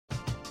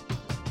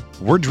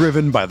We're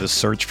driven by the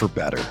search for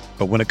better.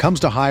 But when it comes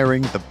to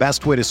hiring, the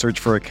best way to search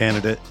for a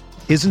candidate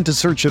isn't to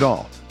search at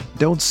all.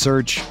 Don't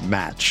search,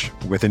 match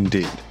with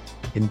Indeed.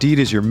 Indeed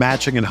is your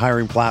matching and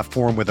hiring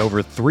platform with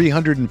over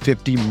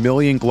 350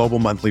 million global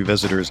monthly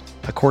visitors,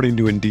 according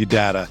to Indeed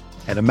data,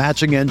 and a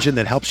matching engine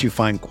that helps you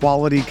find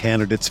quality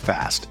candidates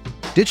fast.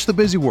 Ditch the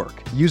busy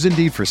work. Use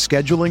Indeed for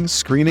scheduling,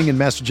 screening, and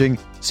messaging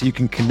so you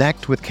can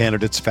connect with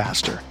candidates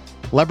faster.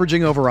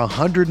 Leveraging over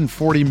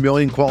 140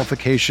 million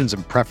qualifications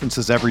and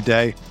preferences every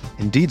day,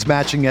 Indeed's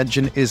matching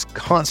engine is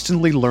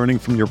constantly learning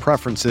from your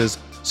preferences,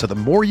 so the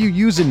more you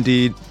use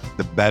Indeed,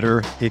 the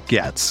better it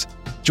gets.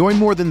 Join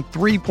more than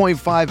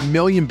 3.5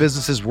 million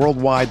businesses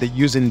worldwide that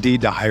use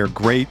Indeed to hire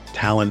great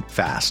talent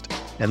fast.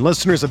 And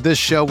listeners of this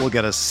show will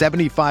get a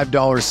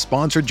 $75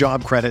 sponsored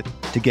job credit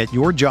to get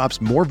your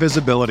jobs more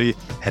visibility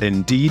at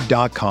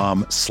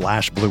Indeed.com/Blue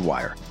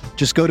Wire.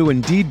 Just go to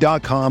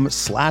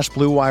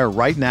Indeed.com/Blue Wire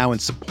right now and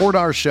support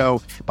our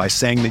show by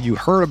saying that you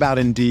heard about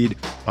Indeed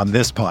on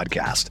this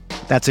podcast.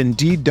 That's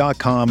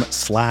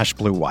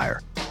Indeed.com/Blue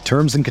Wire.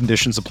 Terms and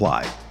conditions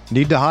apply.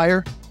 Need to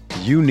hire?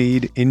 You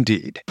need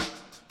Indeed.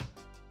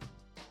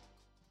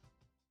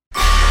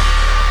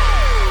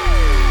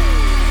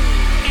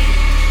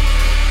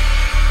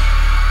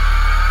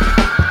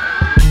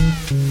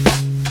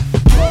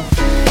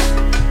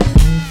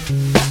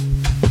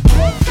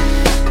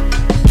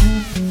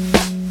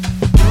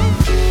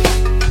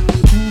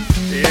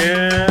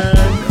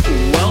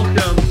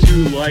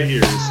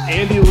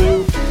 Andy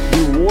Lou,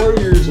 the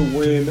Warriors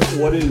win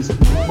what is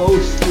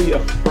mostly a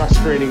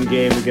frustrating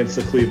game against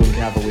the Cleveland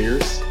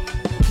Cavaliers.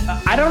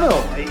 I don't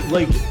know.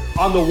 Like,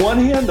 on the one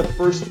hand, the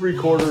first three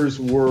quarters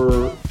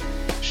were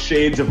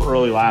shades of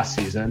early last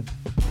season.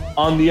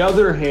 On the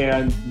other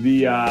hand,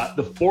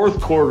 the fourth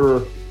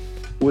quarter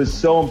was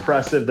so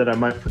impressive that I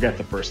might forget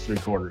the first three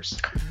quarters.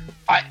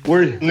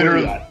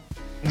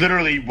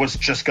 Literally was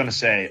just gonna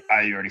say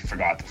I already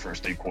forgot the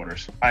first three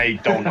quarters. I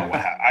don't know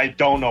I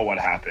don't know what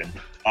happened.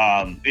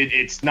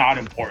 It's not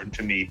important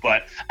to me.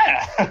 But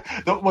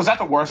was that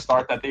the worst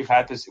start that they've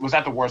had? Was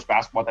that the worst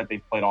basketball that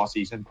they've played all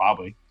season?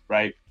 Probably,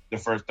 right? The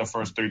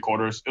first three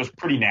quarters, it was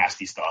pretty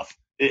nasty stuff.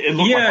 It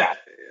looked like that.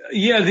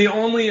 Yeah. The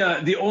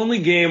only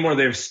game where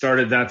they've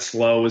started that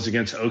slow was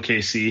against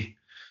OKC.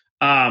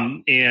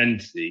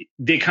 And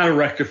they kind of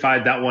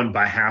rectified that one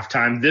by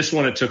halftime. This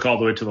one, it took all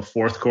the way to the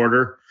fourth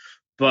quarter.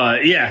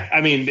 But yeah,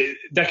 I mean,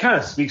 that kind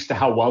of speaks to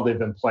how well they've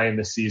been playing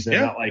this season.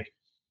 Yeah. Not like,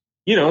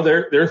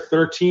 they're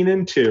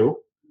 13-2,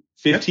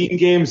 15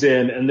 games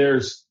in, and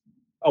there's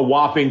a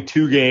whopping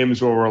 2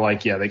 games where we're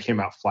like, yeah, they came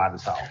out flat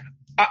as hell.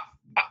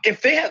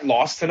 If they had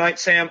lost tonight,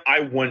 Sam, I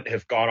wouldn't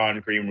have gone on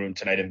Green Room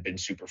tonight and been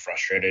super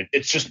frustrated.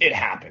 It's just, it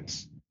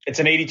happens. It's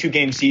an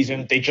 82-game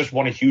season. They just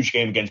won a huge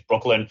game against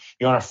Brooklyn.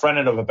 You're on a front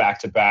end of a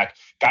back-to-back.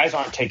 Guys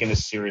aren't taking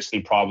this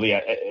seriously, probably.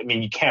 I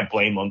mean, you can't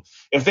blame them.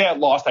 If they had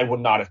lost, I would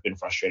not have been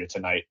frustrated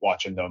tonight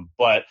watching them.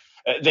 But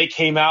they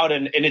came out,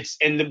 and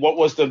what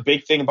was the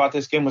big thing about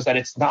this game was that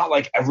it's not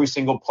like every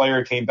single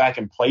player came back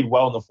and played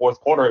well in the fourth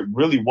quarter. It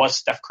really was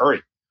Steph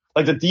Curry.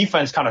 Like, the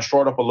defense kind of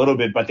shored up a little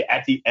bit, but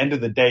at the end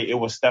of the day, it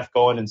was Steph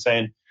going and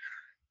saying,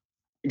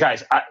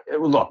 guys,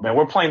 look, man,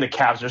 we're playing the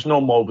Cavs. There's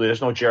no Mobley. There's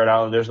no Jared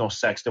Allen. There's no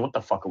Sexton. What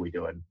the fuck are we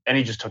doing? And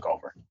he just took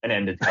over and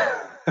ended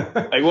it.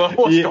 Like, what's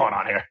going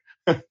on here?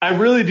 I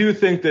really do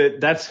think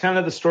that's kind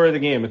of the story of the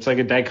game. It's like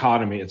a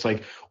dichotomy. It's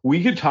like,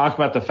 we could talk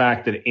about the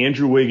fact that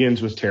Andrew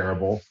Wiggins was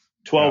terrible.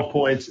 12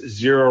 points,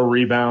 0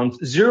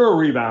 rebounds. 0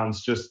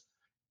 rebounds, just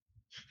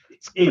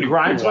it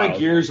grinds my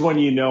gears when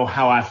you know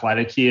how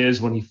athletic he is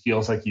when he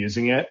feels like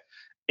using it.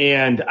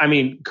 And, I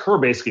mean, Kerr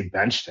basically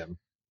benched him.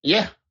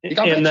 Yeah. He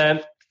got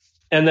benched.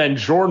 And then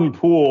Jordan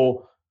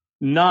Poole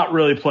not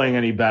really playing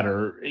any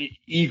better,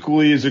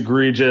 equally as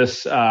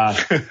egregious.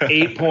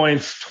 8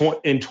 points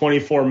in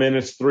 24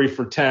 minutes, 3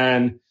 for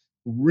 10.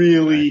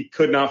 Really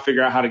could not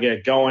figure out how to get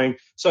it going.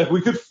 So like,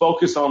 we could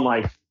focus on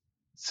like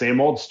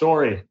same old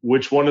story.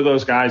 Which one of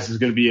those guys is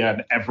going to be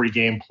an every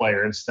game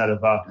player instead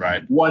of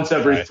once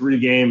every 3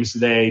 games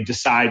they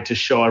decide to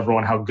show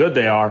everyone how good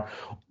they are?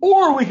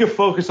 Or we could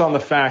focus on the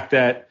fact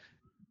that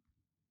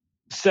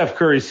Steph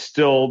Curry's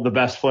still the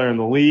best player in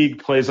the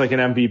league, plays like an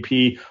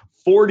MVP,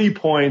 40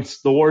 points.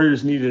 The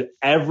Warriors needed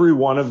every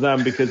one of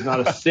them because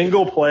not a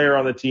single player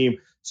on the team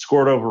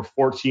scored over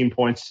 14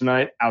 points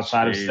tonight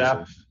outside of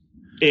Steph.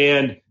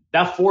 And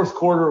that fourth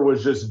quarter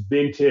was just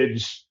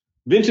vintage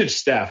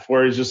Steph,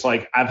 where he's just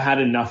like, I've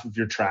had enough of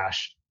your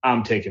trash.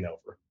 I'm taking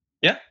over.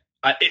 Yeah,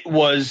 it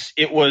was.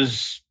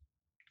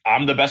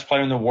 I'm the best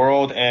player in the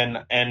world, and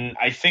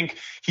I think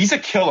he's a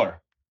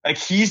killer. Like,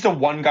 he's the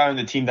one guy on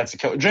the team that's a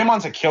killer.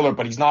 Draymond's a killer,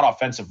 but he's not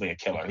offensively a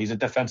killer. He's a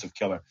defensive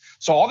killer.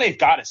 So all they've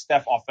got is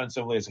Steph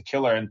offensively as a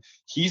killer, and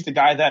he's the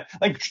guy that,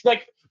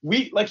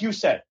 like you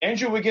said,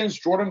 Andrew Wiggins,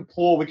 Jordan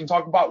Poole, we can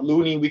talk about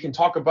Looney, we can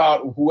talk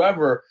about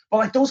whoever, but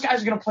like, those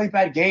guys are going to play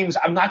bad games.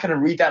 I'm not going to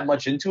read that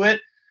much into it.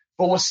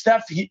 But with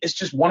Steph, it's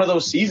just one of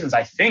those seasons,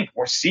 I think,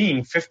 we're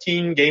seeing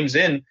 15 games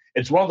in.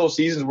 It's one of those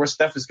seasons where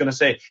Steph is going to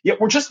say, yeah,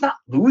 we're just not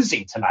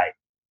losing tonight.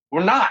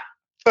 We're not.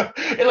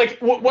 And like,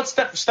 what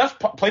Steph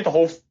played the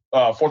whole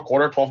fourth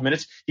quarter, 12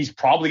 minutes. He's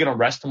probably going to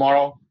rest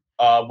tomorrow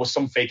with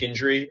some fake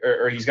injury,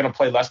 or he's going to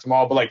play less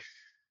tomorrow. But like,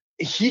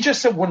 he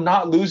just said, we're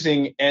not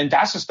losing. And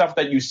that's the stuff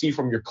that you see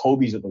from your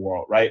Kobe's of the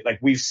world, right? Like,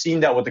 we've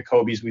seen that with the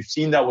Kobe's. We've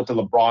seen that with the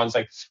LeBrons,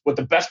 like with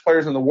the best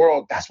players in the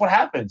world. That's what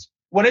happens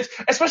when it's,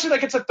 especially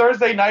like it's a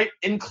Thursday night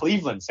in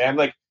Cleveland, Sam.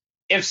 Like,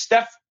 if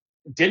Steph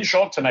didn't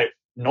show up tonight,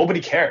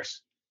 nobody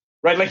cares,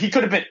 right? Like, he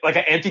could have been like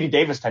an Anthony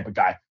Davis type of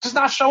guy, just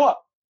not show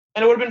up,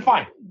 and it would have been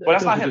fine. But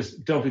that's not him.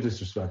 Don't be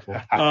disrespectful.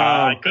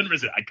 I couldn't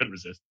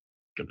resist.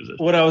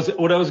 What I was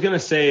going to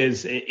say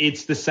is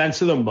it's the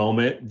sense of the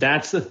moment.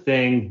 That's the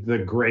thing the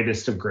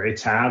greatest of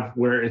greats have,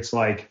 where it's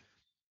like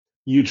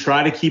you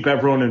try to keep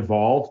everyone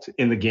involved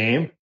in the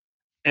game.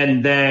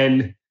 And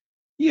then,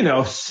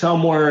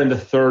 somewhere in the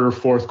third or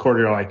fourth quarter,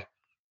 you're like,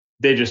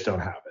 they just don't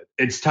have it.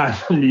 It's time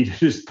for me to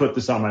just put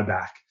this on my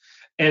back.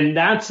 And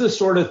that's the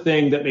sort of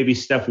thing that maybe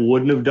Steph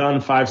wouldn't have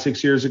done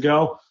 5-6 years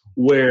ago,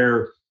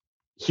 where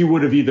he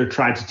would have either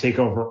tried to take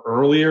over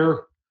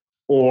earlier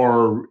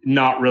or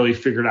not really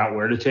figured out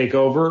where to take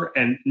over.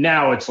 And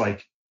now it's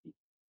like,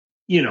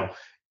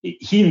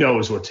 he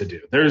knows what to do.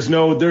 There's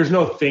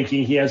no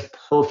thinking. He has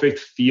perfect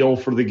feel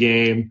for the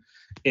game.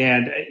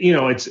 And,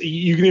 it's,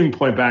 you can even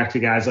point back to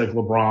guys like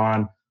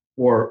LeBron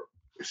or,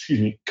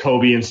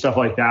 Kobe and stuff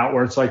like that,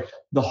 where it's like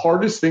the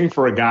hardest thing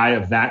for a guy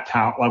of that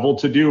talent level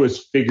to do is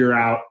figure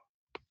out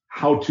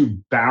how to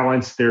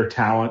balance their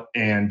talent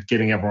and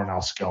getting everyone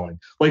else going.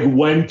 Like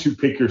when to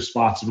pick your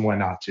spots and when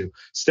not to.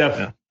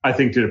 Steph, I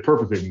think, did it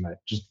perfectly tonight.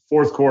 Just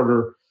fourth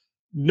quarter,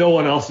 no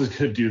one else is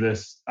going to do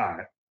this. All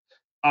right,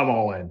 I'm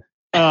all in.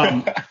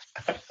 I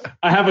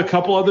have a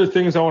couple other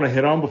things I want to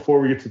hit on before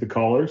we get to the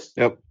callers.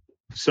 Yep.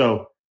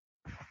 So,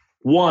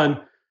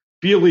 one,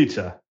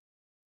 Bjelica.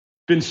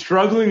 Been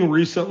struggling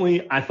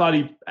recently. I thought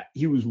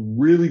he was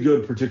really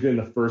good, particularly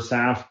in the first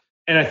half.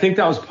 And I think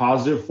that was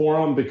positive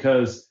for him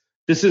because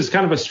this is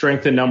kind of a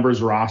strength in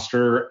numbers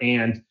roster,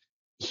 and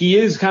he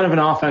is kind of an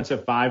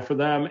offensive five for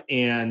them.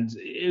 And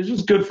it's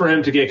just good for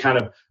him to get kind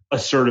of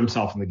assert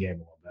himself in the game a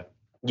little bit.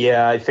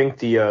 Yeah, I think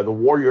the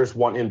Warriors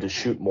want him to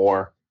shoot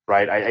more,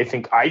 right? I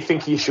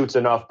think he shoots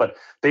enough, but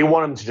they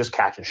want him to just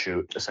catch and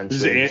shoot,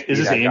 essentially. Is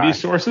this Andy's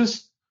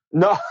sources?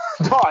 No,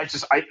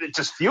 it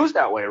just feels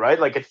that way, right?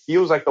 Like, it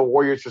feels like the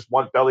Warriors just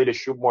want Belly to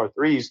shoot more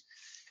threes.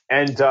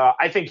 And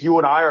I think you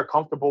and I are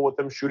comfortable with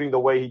him shooting the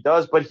way he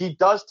does, but he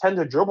does tend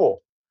to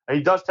dribble. And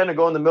he does tend to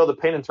go in the middle of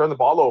the paint and turn the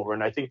ball over.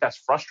 And I think that's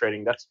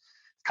frustrating. That's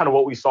kind of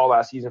what we saw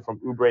last season from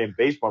Oubre and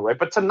Bazemore, right?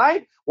 But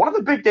tonight, one of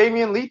the big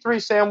Damian Lee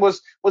threes, Sam,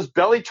 was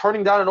Belly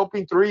turning down an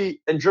opening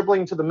three and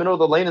dribbling to the middle of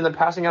the lane and then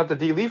passing out to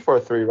D. Lee for a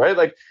three, right?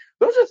 Like,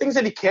 those are things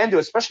that he can do,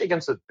 especially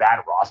against a bad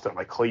roster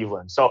like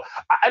Cleveland. So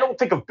I don't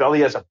think of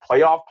Belly as a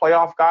playoff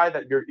guy.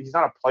 He's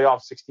not a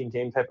playoff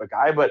 16-game type of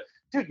guy. But,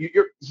 dude,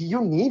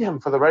 you need him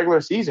for the regular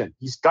season.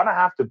 He's going to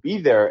have to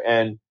be there.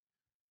 And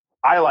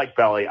I like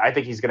Belly. I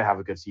think he's going to have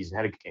a good season.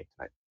 Had a good game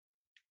tonight.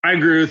 I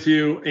agree with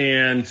you.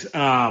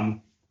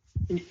 And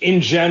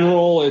in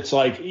general, it's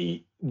like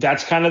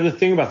that's kind of the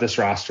thing about this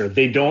roster.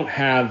 They don't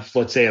have,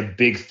 let's say, a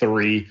big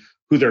three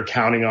who they're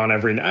counting on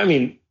every night. I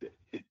mean,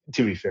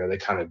 to be fair, they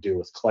kind of do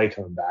with Clay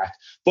coming back.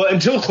 But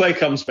until Clay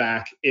comes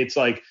back, it's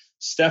like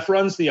Steph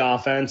runs the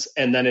offense,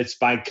 and then it's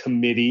by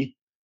committee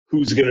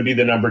who's going to be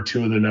the number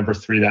two and the number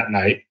three that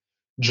night.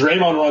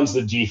 Draymond runs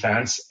the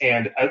defense,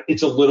 and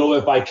it's a little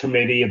bit by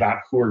committee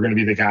about who are going to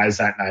be the guys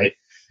that night.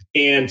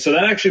 And so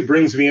that actually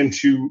brings me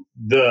into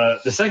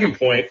the second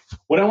point.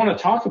 What I want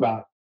to talk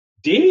about,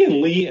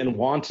 Damian Lee and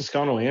Juan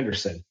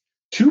Toscano-Anderson,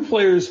 two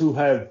players who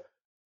have –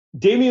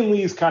 Damian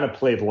Lee's kind of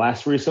played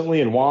less recently,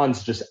 and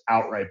Juan's just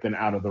outright been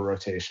out of the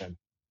rotation.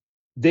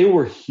 They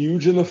were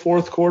huge in the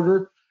fourth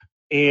quarter.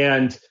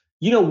 And,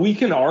 we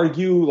can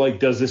argue, like,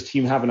 does this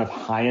team have enough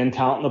high-end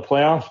talent in the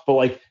playoffs? But,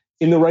 like,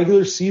 in the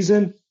regular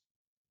season,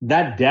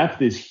 that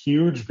depth is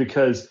huge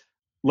because,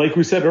 like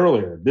we said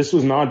earlier, this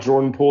was not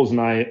Jordan Poole's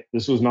night.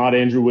 This was not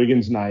Andrew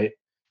Wiggins' night.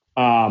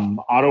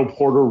 Otto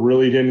Porter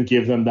really didn't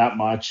give them that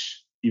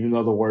much, even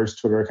though the Warriors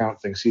Twitter account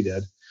thinks he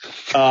did.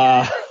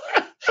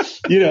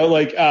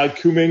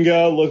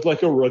 Kuminga looked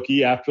like a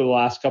rookie after the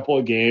last couple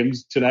of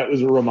games. Tonight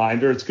was a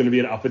reminder it's going to be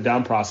an up and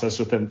down process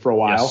with him for a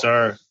while. Yes,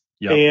 sir.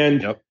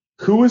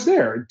 Who was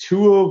there?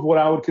 Two of what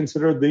I would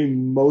consider the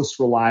most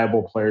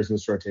reliable players in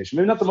this rotation.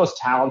 Maybe not the most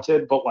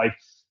talented, but what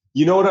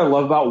I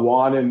love about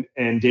Juan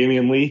and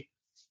Damian Lee?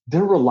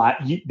 They're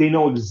they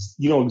know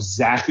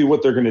exactly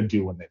what they're going to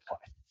do when they play.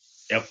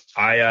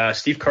 Yep.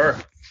 Steve Kerr,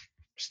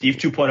 Steve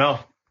 2.0.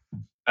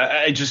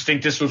 I just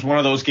think this was one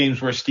of those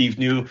games where Steve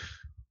knew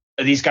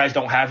these guys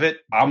don't have it.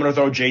 I'm going to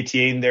throw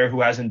JTA in there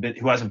who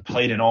hasn't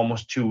played in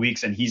almost 2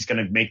 weeks, and he's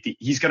going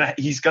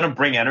to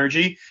bring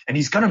energy, and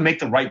he's going to make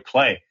the right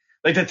play.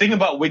 Like, the thing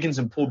about Wiggins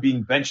and Poole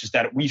being benched is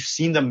that we've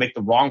seen them make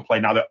the wrong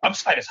play. Now, their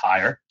upside is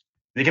higher.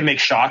 They can make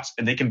shots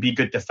and they can be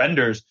good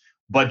defenders,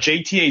 but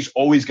JTA is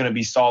always going to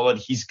be solid.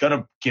 He's going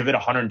to give it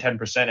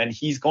 110%, and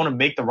he's going to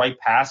make the right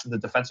pass in the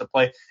defensive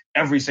play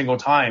every single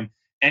time.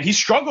 And he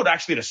struggled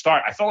actually to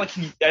start. I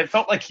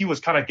felt like he was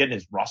kind of getting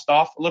his rust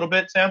off a little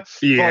bit, Sam.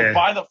 Yeah. But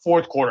by the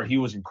fourth quarter, he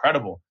was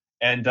incredible.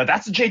 And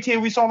that's the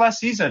JTA we saw last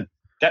season.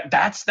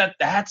 That's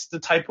the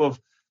type of,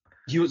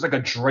 he was like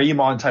a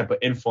Draymond type of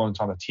influence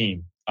on the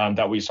team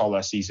that we saw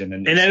last season.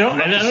 And I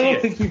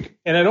don't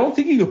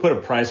think you could put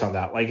a price on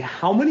that. Like,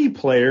 how many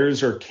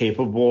players are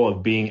capable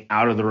of being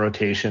out of the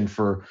rotation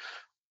for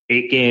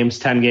 8 games,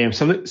 10 games,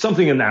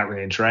 something in that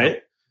range,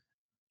 right?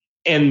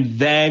 And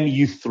then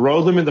you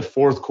throw them in the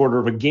fourth quarter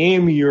of a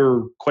game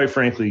you're, quite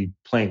frankly,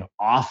 playing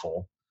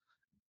awful,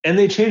 and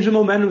they change the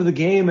momentum of the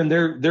game, and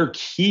they're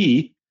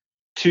key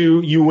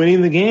to you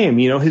winning the game.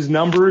 You know, his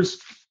numbers,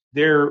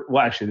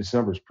 this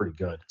number is pretty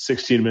good.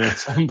 16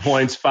 minutes, 7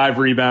 points, 5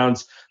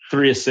 rebounds,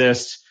 3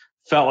 assists.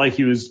 Felt like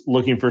he was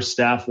looking for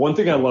Steph. One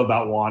thing I love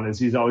about Juan is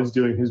he's always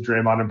doing his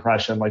Draymond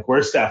impression, like,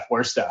 where's Steph?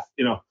 Where's Steph?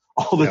 You know,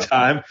 all the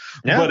time.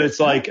 Yeah. But it's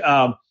like,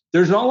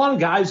 there's not a lot of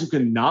guys who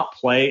can not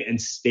play and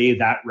stay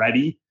that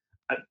ready.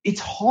 It's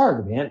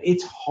hard, man.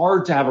 It's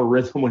hard to have a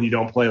rhythm when you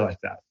don't play like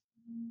that.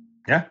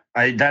 Yeah,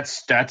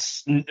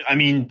 I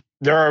mean,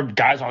 there are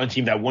guys on the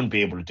team that wouldn't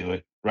be able to do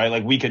it, right?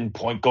 Like, we can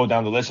go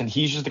down the list, and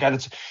he's just the guy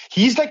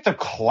he's like the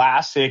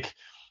classic,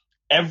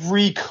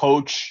 every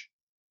coach,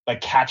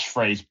 like,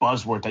 catchphrase,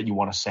 buzzword that you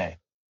want to say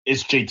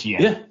is JTA.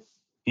 Yeah.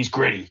 He's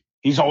gritty.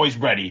 He's always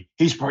ready.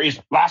 He's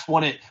last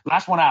one in,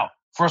 last one out,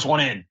 first one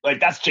in. Like,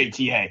 that's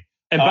JTA.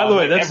 And by the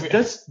way,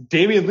 that's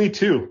Damian Lee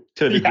too,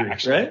 to a degree,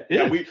 actually, right?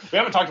 Yeah, we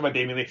haven't talked about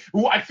Damian Lee,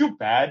 who I feel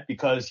bad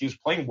because he was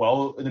playing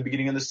well in the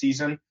beginning of the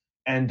season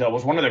and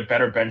was one of their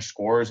better bench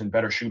scorers and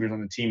better shooters on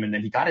the team. And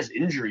then he got his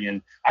injury,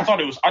 and I thought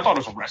it was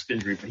a rest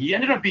injury, but he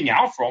ended up being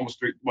out for almost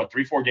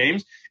 3-4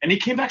 games, and he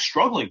came back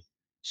struggling.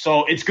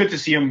 So it's good to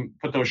see him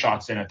put those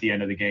shots in at the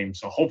end of the game.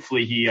 So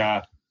hopefully he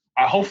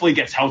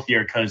gets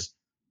healthier, because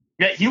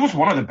he was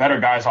one of the better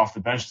guys off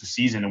the bench this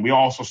season, and we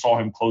also saw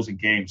him closing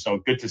games. So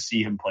good to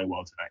see him play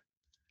well tonight.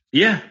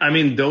 Yeah, I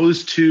mean,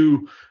 those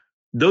two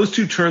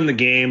turned the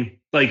game.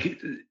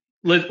 Like,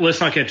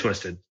 let's not get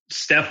twisted.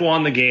 Steph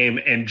won the game,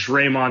 and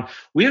Draymond,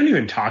 we haven't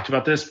even talked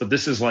about this, but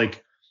this is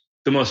like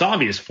the most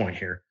obvious point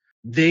here.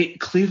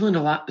 Cleveland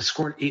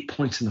scored 8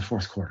 points in the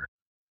fourth quarter.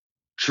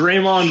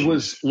 Draymond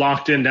was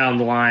locked in down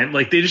the line.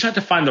 Like, they just had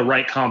to find the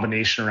right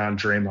combination around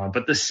Draymond.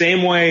 But the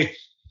same way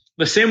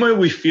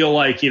we feel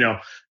like, you know,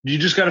 you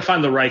just got to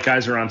find the right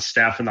guys around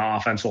Steph, and the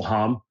offense will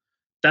hum.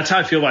 That's how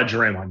I feel about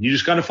Draymond. You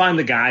just got to find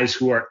the guys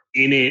who are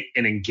in it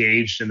and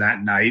engaged in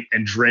that night,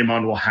 and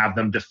Draymond will have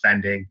them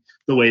defending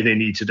the way they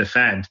need to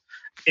defend.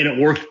 And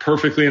it worked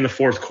perfectly in the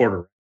fourth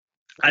quarter.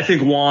 I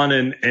think Juan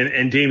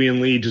and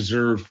Damian Lee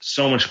deserve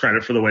so much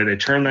credit for the way they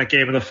turned that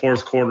game in the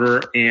fourth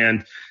quarter.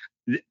 And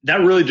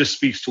that really just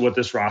speaks to what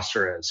this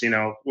roster is. You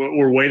know,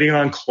 we're waiting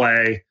on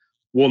Klay.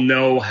 We'll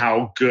know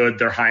how good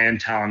their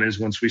high-end talent is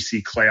once we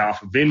see Klay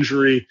off of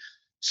injury.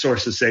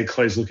 Sources say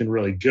Klay's looking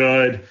really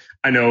good.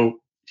 I know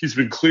he's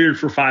been cleared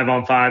for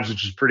 5-on-5s,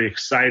 which is pretty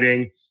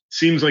exciting.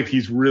 Seems like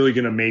he's really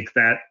going to make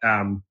that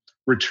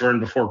return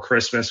before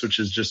Christmas, which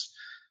is just,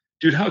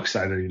 dude, how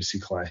excited are you to see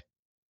Klay?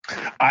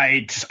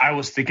 I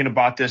was thinking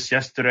about this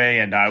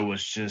yesterday, and I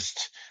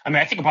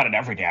think about it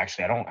every day,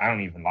 actually. I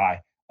don't even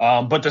lie.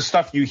 But the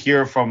stuff you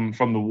hear from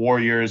the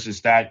Warriors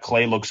is that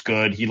Klay looks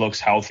good. He looks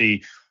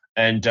healthy.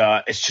 And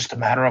it's just a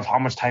matter of how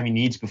much time he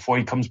needs before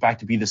he comes back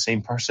to be the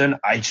same person.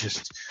 I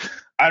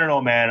don't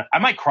know, man. I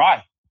might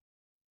cry.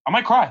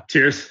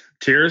 Tears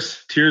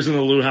in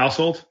the Lou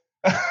household.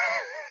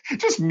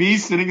 Just me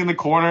sitting in the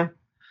corner,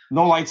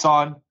 no lights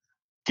on,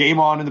 game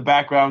on in the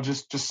background,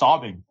 just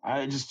sobbing.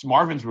 Just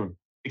Marvin's room,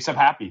 except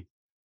happy.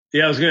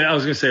 Yeah, I was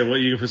gonna say,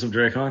 what, you can put some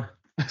Drake on?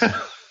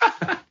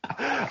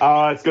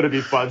 It's gonna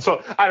be fun.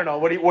 So I don't know.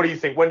 What do you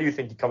think? When do you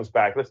think he comes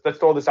back? Let's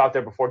throw this out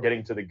there before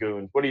getting to the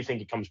goons. What do you think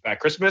he comes back?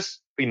 Christmas?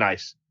 Be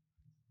nice.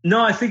 No,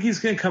 I think he's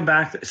going to come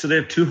back. So they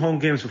have 2 home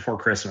games before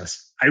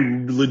Christmas. I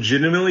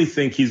legitimately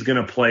think he's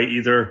going to play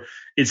either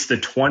it's the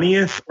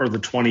 20th or the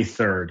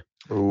 23rd.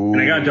 Ooh.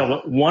 And I got to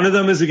double. One of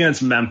them is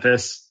against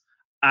Memphis.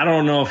 I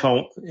don't know if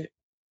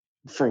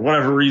for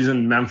whatever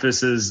reason,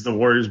 Memphis is the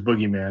Warriors'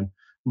 boogeyman.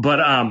 But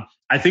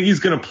I think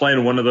he's going to play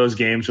in one of those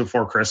games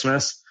before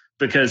Christmas,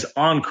 because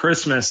on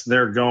Christmas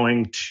they're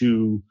going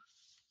to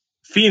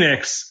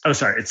Phoenix. Oh,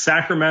 sorry. It's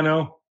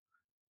Sacramento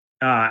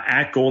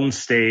at Golden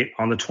State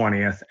on the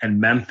 20th, and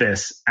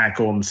Memphis at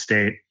Golden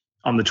State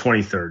on the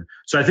 23rd.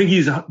 So I think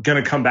he's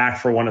going to come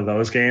back for one of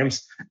those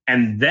games,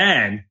 and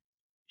then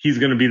he's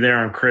going to be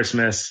there on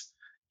Christmas.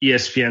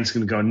 ESPN's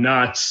going to go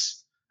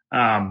nuts.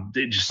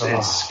 It's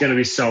going to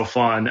be so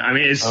fun. I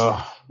mean, it's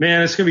going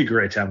to be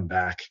great to have him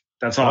back.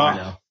 That's all I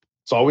know.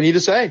 That's all we need to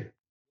say.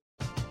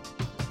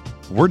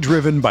 We're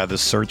driven by the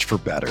search for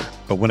better.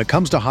 But when it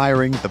comes to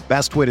hiring, the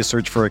best way to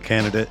search for a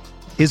candidate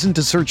isn't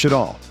to search at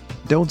all.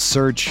 Don't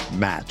search,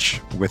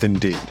 match with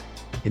Indeed.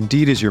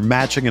 Indeed is your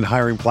matching and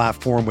hiring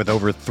platform with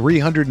over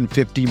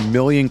 350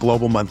 million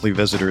global monthly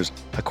visitors,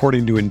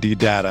 according to Indeed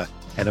data,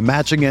 and a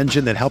matching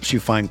engine that helps you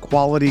find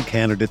quality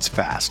candidates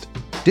fast.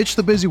 Ditch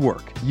the busy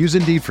work. Use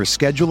Indeed for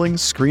scheduling,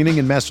 screening,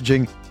 and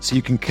messaging so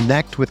you can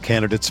connect with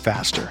candidates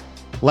faster.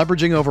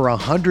 Leveraging over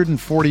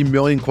 140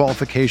 million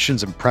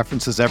qualifications and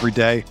preferences every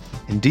day,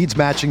 Indeed's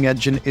matching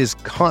engine is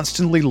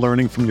constantly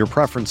learning from your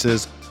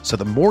preferences So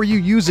the more you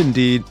use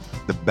Indeed,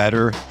 the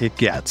better it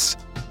gets.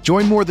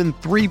 Join more than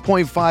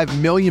 3.5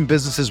 million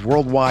businesses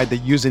worldwide that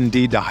use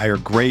Indeed to hire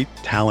great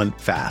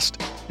talent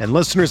fast. And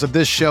listeners of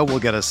this show will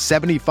get a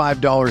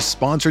 $75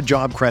 sponsored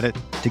job credit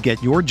to get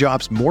your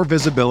jobs more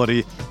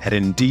visibility at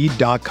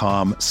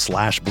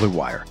Indeed.com/Blue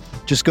Wire.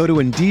 Just go to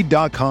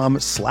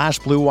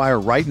Indeed.com/Blue Wire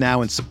right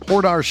now and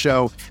support our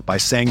show by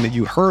saying that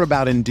you heard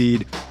about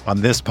Indeed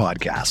on this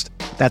podcast.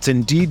 That's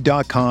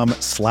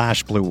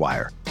Indeed.com/Blue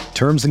Wire.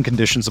 Terms and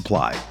conditions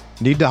apply.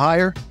 Need to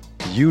hire?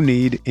 You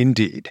need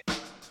Indeed.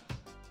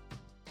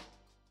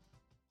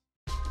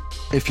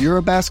 If you're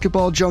a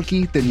basketball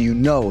junkie, then you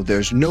know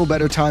there's no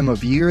better time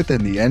of year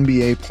than the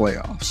NBA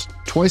playoffs.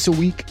 Twice a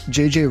week,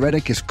 JJ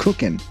Redick is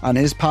cooking on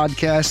his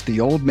podcast, The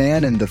Old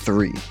Man and the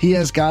Three. He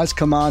has guys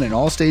come on in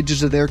all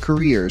stages of their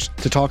careers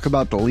to talk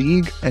about the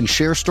league and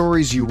share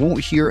stories you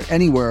won't hear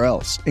anywhere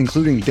else,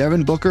 including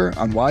Devin Booker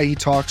on why he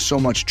talks so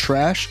much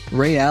trash,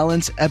 Ray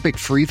Allen's epic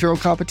free throw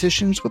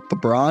competitions with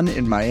LeBron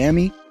in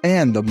Miami,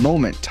 and the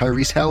moment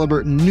Tyrese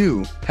Halliburton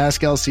knew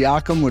Pascal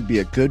Siakam would be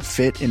a good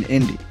fit in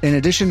Indy. In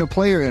addition to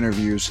player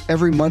interviews,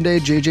 every Monday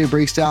JJ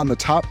breaks down the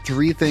top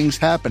 3 things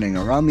happening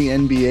around the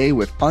NBA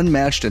with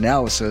unmatched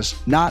analysis,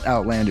 not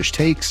outlandish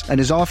takes, and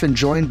is often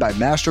joined by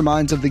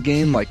masterminds of the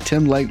game like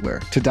Tim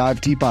Legler to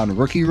dive deep on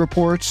rookie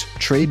reports,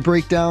 trade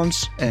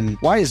breakdowns, and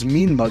why is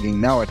mean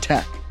mugging now a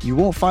tech? You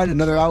won't find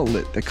another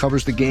outlet that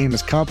covers the game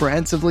as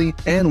comprehensively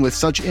and with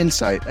such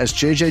insight as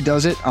JJ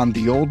does it on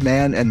The Old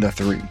Man and the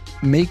Three.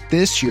 Make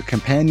this your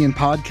companion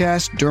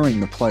podcast during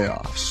the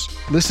playoffs.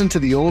 Listen to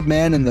The Old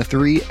Man and the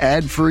Three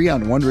ad-free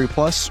on Wondery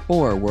Plus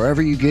or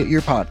wherever you get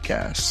your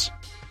podcasts.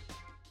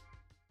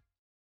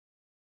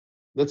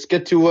 Let's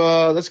get to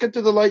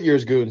the light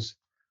years, goons.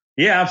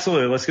 Yeah,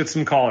 absolutely. Let's get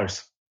some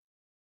callers.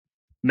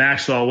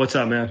 Maxwell, what's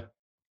up, man?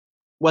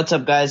 What's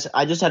up, guys?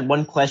 I just had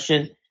one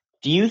question.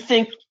 Do you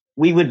think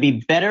we would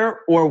be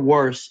better or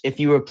worse if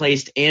you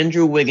replaced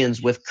Andrew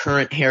Wiggins with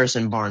current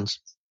Harrison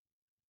Barnes?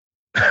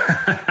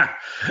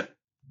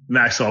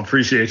 Maxwell,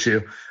 appreciate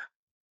you.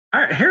 All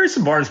right,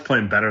 Harrison Barnes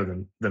playing better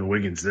than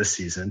Wiggins this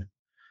season,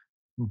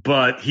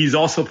 but he's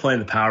also playing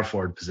the power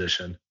forward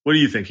position. What do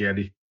you think,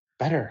 Andy?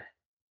 Better.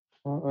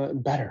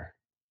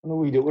 What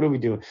are we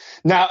doing?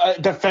 Now,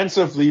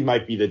 defensively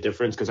might be the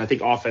difference because I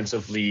think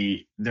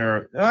offensively,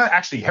 they're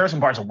actually Harrison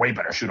Barnes is a way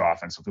better shooter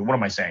offensively. What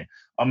am I saying?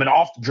 And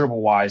off the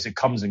dribble wise, it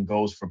comes and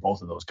goes for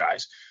both of those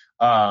guys.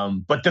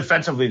 But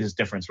defensively, there's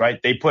difference, right?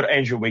 They put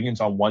Andrew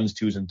Wiggins on 1s,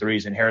 2s, and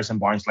 3s, and Harrison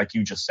Barnes, like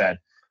you just said,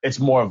 it's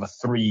more of a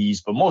 3s,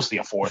 but mostly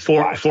a 4s.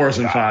 4s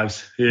and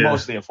 5s. Yeah.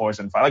 Mostly a 4s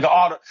and 5s.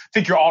 Like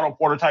think your Otto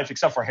Porter types,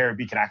 except for Harry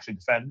B, can actually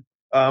defend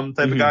type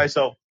of guy.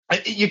 So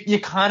you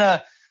kind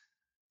of.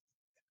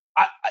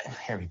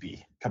 Harry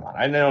B. Come on.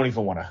 I don't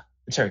even want to.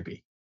 It's Harry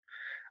B.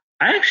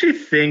 I actually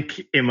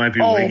think it might be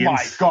Wiggins. Oh,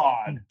 my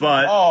God.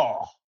 But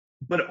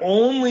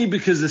only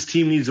because this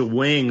team needs a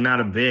wing, not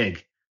a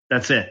big.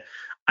 That's it.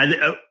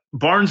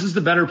 Barnes is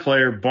the better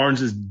player.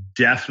 Barnes is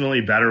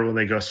definitely better when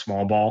they go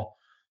small ball.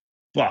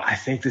 But I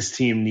think this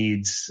team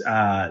needs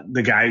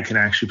the guy who can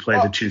actually play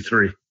the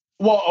 2-3.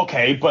 Well,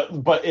 okay,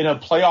 but in a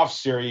playoff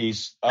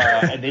series,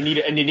 and they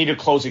need to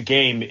close a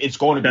game, it's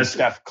going to be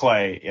Steph,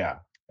 Clay. Yeah.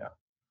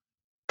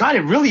 God,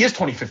 it really is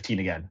 2015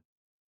 again.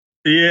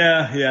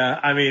 Yeah.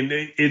 I mean,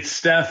 it's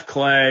Steph,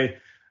 Clay,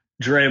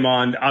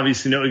 Draymond.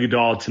 Obviously, no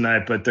Iguodala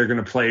tonight, but they're going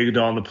to play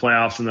Iguodala in the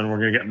playoffs, and then we're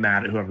going to get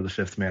mad at whoever the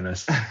fifth man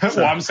is. So.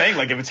 Well, I'm saying,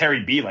 like, if it's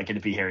Harry B, like,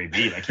 it'd be Harry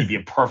B. Like, he'd be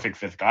a perfect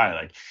fifth guy.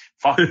 Like,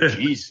 fuck,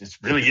 jeez, it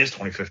really is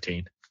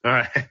 2015 All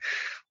right.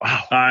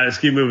 Wow. All right, let's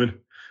keep moving.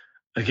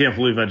 I can't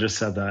believe I just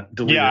said that.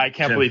 Delete I it,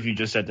 can't Tim. believe you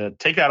just said that.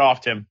 Take that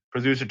off, Tim.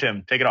 Producer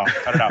Tim. Take it off.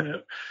 Cut it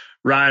out.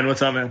 Ryan,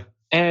 what's up, man?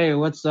 Hey,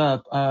 what's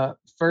up?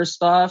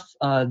 First off,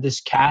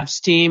 this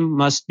Cavs team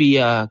must be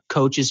a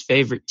coach's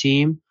favorite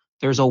team.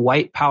 There's a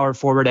white power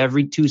forward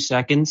every 2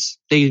 seconds.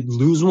 They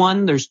lose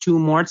one, there's 2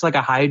 more. It's like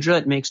a Hydra.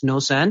 It makes no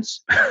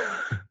sense.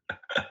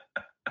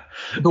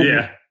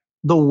 The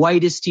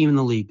whitest team in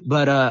the league.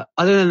 But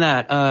other than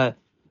that,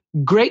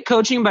 great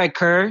coaching by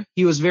Kerr.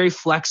 He was very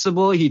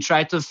flexible. He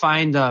tried to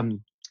find the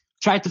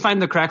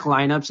correct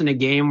lineups in a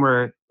game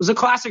where it was a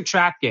classic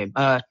trap game.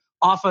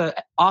 Off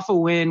a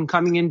win,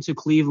 coming into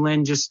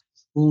Cleveland, just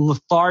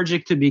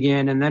lethargic to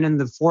begin. And then in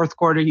the fourth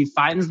quarter, he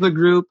finds the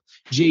group.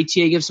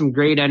 JTA gives some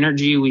great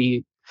energy.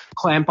 We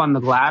clamp on the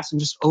glass, and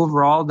just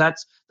overall,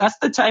 that's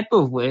the type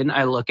of win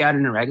I look at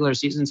in a regular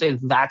season and say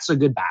that's a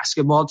good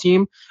basketball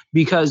team,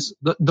 because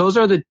those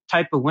are the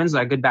type of wins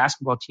that good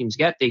basketball teams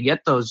get. They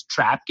get those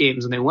trap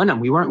games and they win them.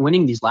 We weren't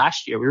winning these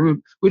last year.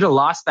 We'd have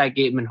lost that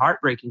game in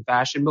heartbreaking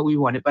fashion, but we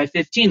won it by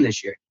 15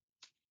 this year.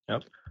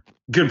 Yep.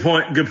 Good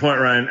point,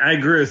 Ryan. I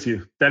agree with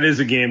you. That is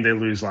a game they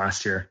lose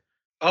last year.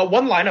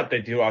 One lineup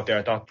they do out there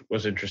I thought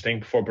was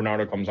interesting before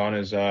Bernardo comes on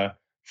is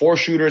 4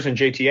 shooters and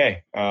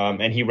JTA.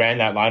 And he ran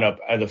that lineup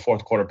at the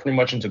fourth quarter pretty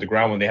much into the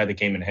ground when they had the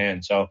game in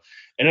hand. So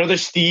another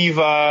Steve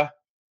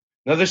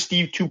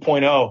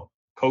 2.0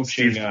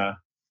 coaching.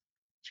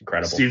 It's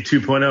incredible. Steve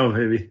 2.0,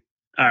 baby.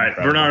 All right,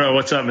 incredible. Bernardo,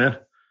 what's up, man?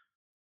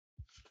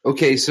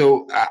 Okay,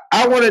 so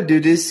I want to do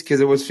this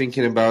because I was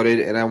thinking about it,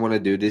 and I want to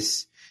do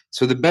this.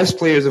 So the best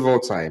players of all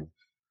time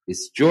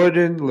is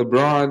Jordan,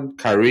 LeBron,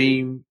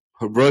 Kareem,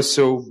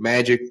 Russell,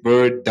 Magic,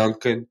 Bird,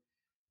 Duncan,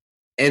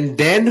 and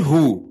then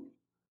who?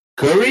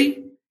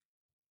 Curry?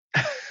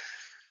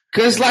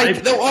 Because,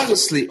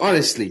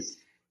 honestly,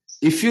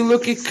 if you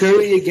look at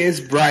Curry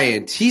against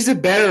Bryant, he's a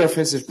better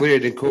offensive player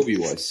than Kobe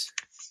was.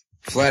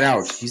 Flat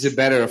out, he's a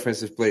better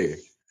offensive player.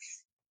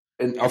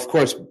 And, of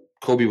course,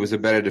 Kobe was a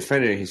better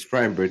defender in his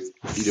prime, but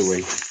either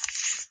way.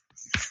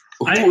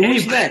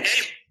 Who's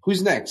next?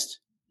 Who's next?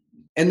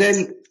 And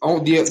then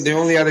the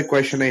only other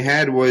question I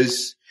had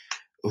was,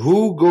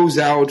 who goes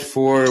out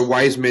for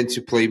Wiseman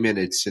to play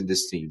minutes in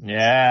this team?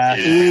 Yeah,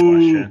 that's a good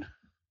question.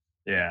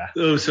 Yeah.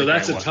 Oh, so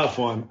that's a tough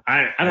one.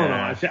 I don't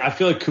know. I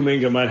feel like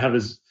Kuminga might have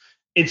his.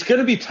 It's going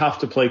to be tough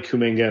to play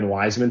Kuminga and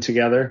Wiseman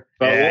together.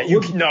 But you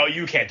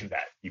can't do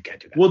that. You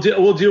can't do that.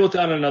 We'll deal with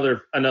that on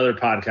another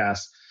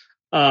podcast.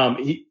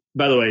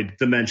 By the way,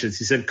 dimensions.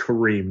 He said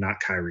Kareem, not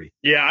Kyrie.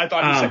 Yeah, I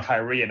thought he said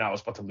Kyrie, and I was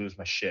about to lose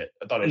my shit.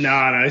 I thought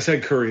I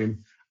said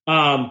Kareem.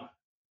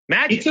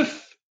 Magic.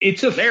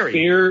 It's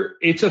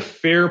a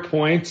fair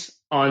point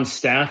on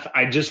Steph.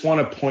 I just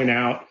want to point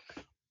out,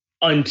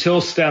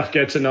 until Steph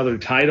gets another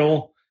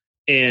title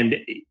and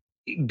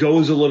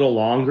goes a little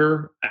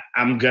longer,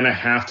 I'm gonna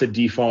have to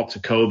default to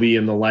Kobe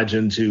and the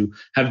legends who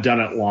have done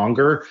it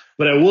longer.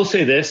 But I will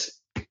say this: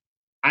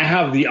 I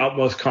have the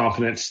utmost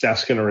confidence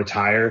Steph's gonna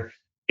retire.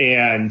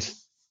 And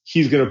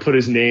he's going to put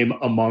his name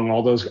among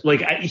all those.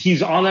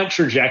 He's on that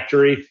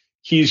trajectory.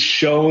 He's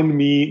shown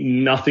me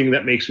nothing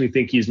that makes me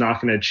think he's not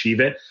going to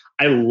achieve it.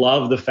 I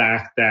love the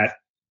fact that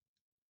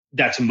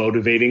that's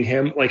motivating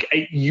him.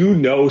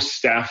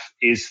 Steph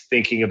is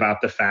thinking about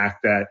the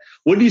fact that,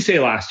 what did he say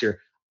last year?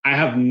 I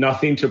have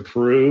nothing to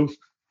prove.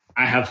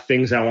 I have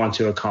things I want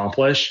to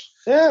accomplish.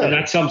 Yeah. And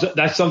that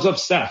sums up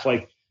Steph.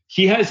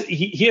 He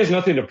has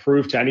nothing to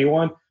prove to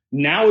anyone.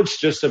 Now it's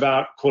just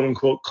about, quote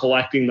unquote,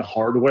 collecting the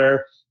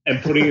hardware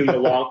and putting in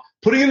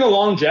the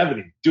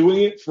longevity,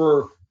 doing it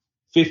for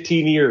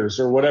 15 years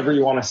or whatever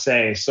you want to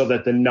say, so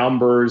that the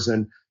numbers,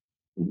 and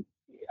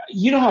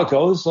you know how it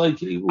goes.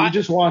 We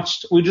just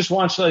watched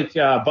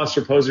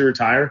Buster Posey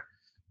retire,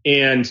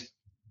 and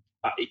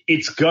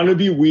it's gonna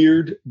be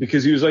weird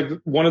because he was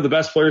one of the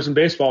best players in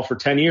baseball for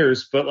 10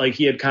 years, but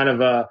he had kind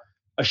of a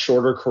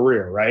shorter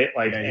career, right?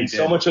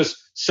 So much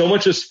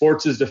of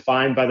sports is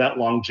defined by that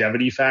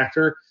longevity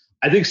factor.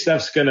 I think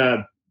Steph's going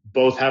to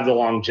both have the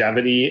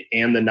longevity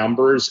and the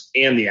numbers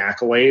and the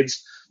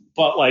accolades.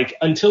 But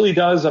until he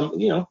does,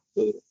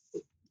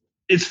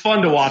 it's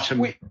fun to watch him.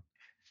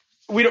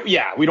 We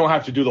don't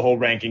have to do the whole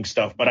ranking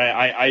stuff, but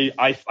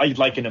I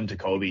liken him to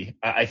Kobe.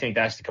 I think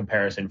that's the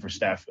comparison for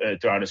Steph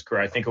throughout his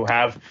career. I think he'll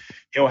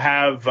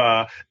have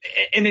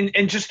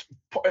and just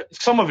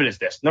some of it is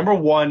this. Number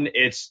one,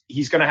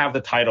 he's going to have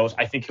the titles.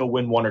 I think he'll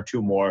win one or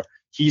two more.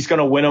 He's going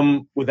to win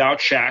them without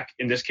Shaq,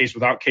 in this case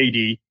without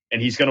KD, and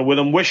he's going to win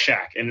them with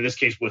Shaq, and in this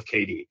case with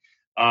KD.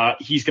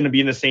 He's going to be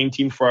in the same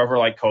team forever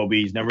like Kobe.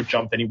 He's never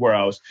jumped anywhere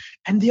else.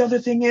 And the other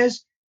thing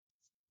is,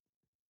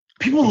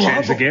 people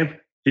love him. Game.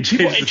 It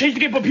changed the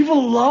game, but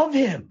people love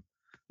him.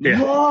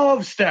 Yeah.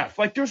 Love Steph.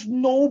 There's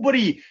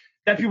nobody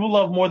that people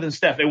love more than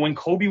Steph. And when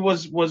Kobe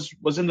was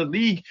in the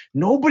league,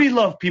 nobody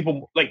loved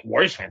people.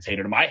 Warriors fans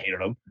hated him. I hated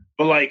him.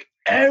 But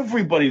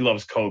everybody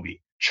loves Kobe.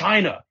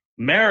 China,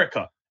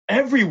 America,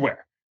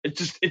 everywhere.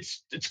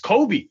 It's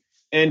Kobe.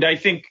 And I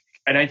think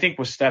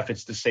with Steph,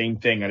 it's the same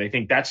thing. And I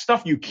think that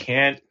stuff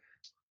it's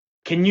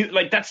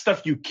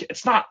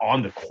not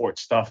on the court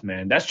stuff,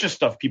 man. That's just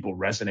stuff people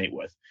resonate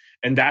with.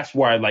 And that's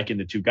why I liken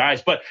the two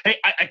guys. But hey,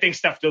 I think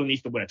Steph still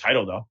needs to win a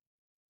title, though.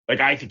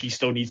 I think he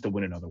still needs to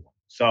win another one.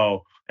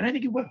 So, and I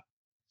think he will.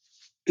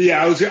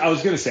 Yeah, I was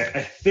going to say,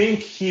 I think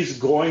he's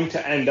going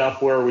to end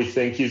up where we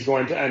think he's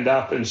going to end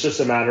up, and it's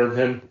just a matter of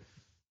him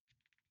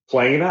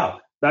playing it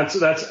out. That's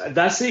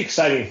the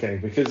exciting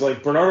thing, because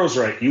Bernardo's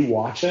right. You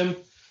watch him,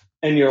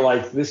 and you're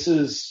like, this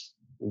is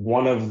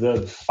one of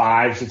the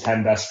 5 to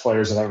 10 best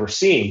players I've ever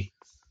seen.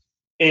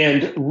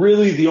 And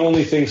really the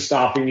only thing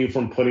stopping you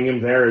from putting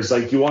him there is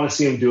you want to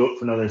see him do it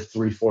for another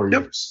 3-4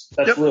 years.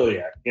 That's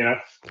really it.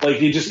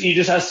 He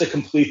just has to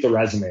complete the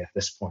resume at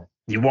this point.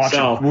 We're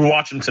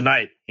watching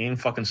tonight. He ain't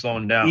fucking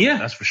slowing down. Yeah,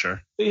 that's for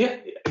sure. Yeah,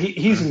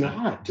 he's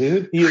not,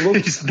 dude.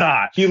 He's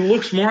not. He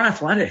looks more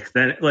athletic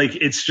than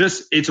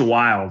it's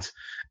wild.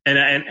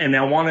 And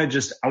I want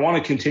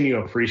to continue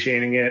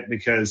appreciating it,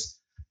 because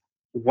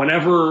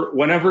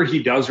whenever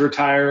he does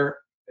retire,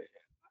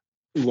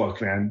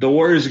 look, man, the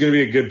Warriors are going to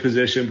be a good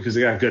position because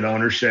they got good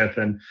ownership,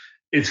 and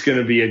it's going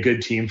to be a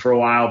good team for a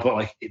while,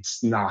 but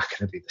it's not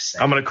going to be the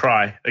same. I'm going to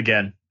cry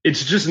again.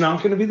 It's just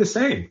not going to be the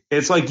same.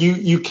 It's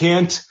you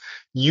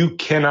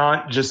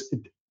cannot just,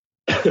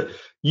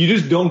 you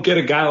just don't get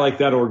a guy like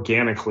that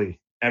organically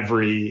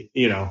every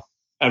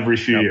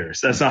few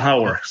years. That's not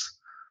how it works.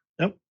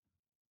 Yep.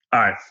 All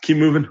right, keep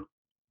moving.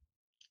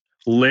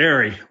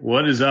 Larry,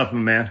 what is up, my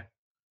man?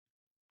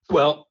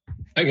 Well,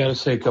 I got to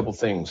say a couple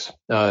things.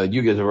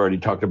 You guys have already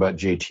talked about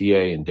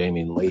JTA and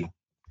Damian Lee.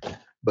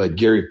 But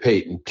Gary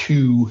Payton,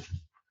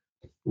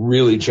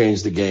 really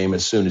changed the game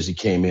as soon as he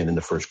came in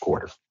the first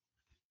quarter.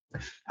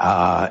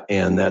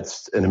 And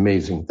that's an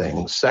amazing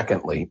thing.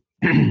 Secondly,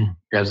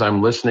 as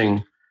I'm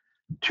listening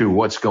to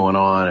what's going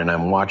on and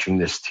I'm watching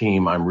this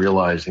team, I'm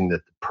realizing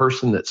that the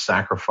person that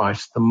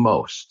sacrificed the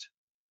most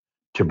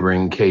to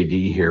bring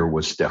KD here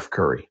was Steph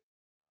Curry.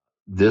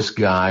 This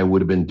guy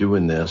would have been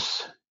doing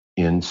this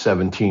in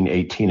 17,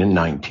 18, and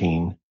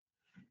 19.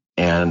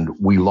 And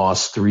we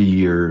lost 3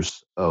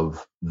 years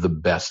of the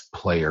best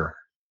player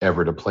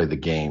ever to play the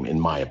game, in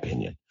my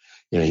opinion.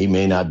 You know, he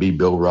may not be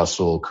Bill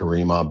Russell,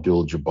 Kareem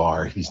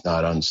Abdul-Jabbar. He's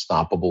not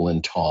unstoppable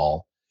and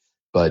tall.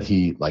 But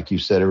he, like you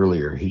said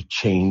earlier, he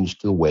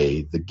changed the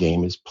way the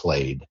game is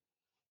played.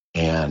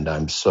 And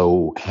I'm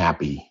so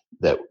happy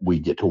that we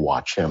get to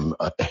watch him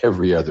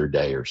every other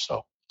day or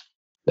so.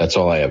 That's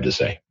all I have to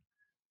say.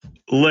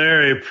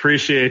 Larry,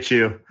 appreciate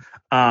you.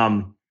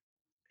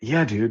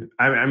 Yeah, dude.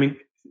 I mean,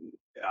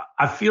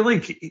 I feel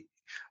like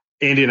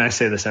Andy and I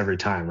say this every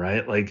time,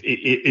 right? Like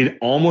it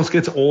almost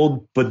gets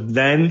old, but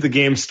then the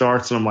game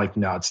starts and I'm like,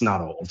 no, it's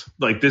not old.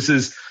 Like this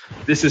is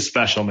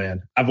special,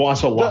 man. I've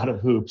watched a lot of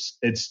hoops.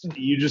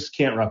 You just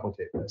can't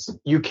replicate this.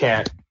 You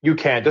can't.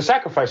 The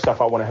sacrifice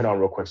stuff I want to hit on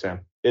real quick,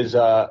 Sam, is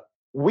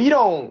we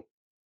don't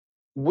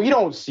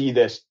see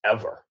this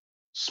ever.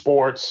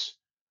 Sports.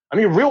 I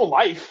mean, real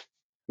life.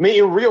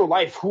 In real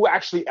life, who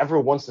actually ever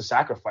wants to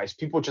sacrifice?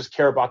 People just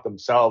care about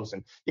themselves,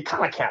 and you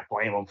kind of can't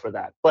blame them for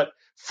that. But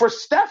for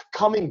Steph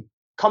coming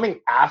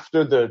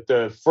after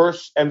the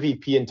first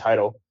MVP and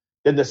title,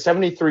 then the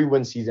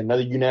 73-win season,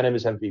 another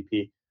unanimous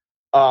MVP,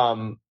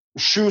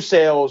 shoe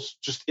sales,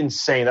 just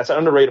insane. That's an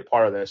underrated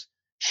part of this.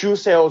 Shoe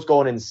sales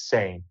going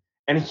insane.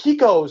 And he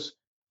goes,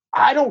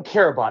 I don't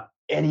care about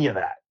any of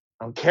that.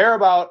 I don't care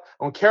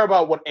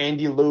about what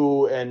Andy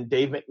Liu and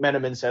Dave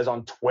McMenamin says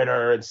on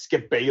Twitter and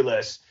Skip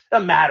Bayless. It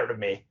doesn't matter to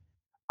me.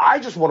 I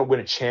just want to win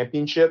a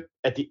championship.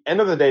 At the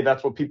end of the day,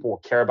 that's what people will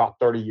care about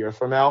 30 years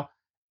from now.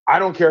 I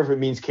don't care if it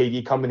means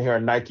KD coming here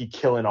and Nike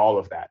killing all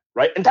of that,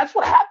 right? And that's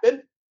what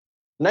happened.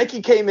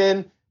 Nike came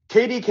in,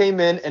 KD came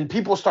in, and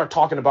people start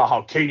talking about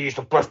how KD is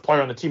the best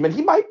player on the team. And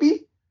he might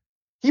be.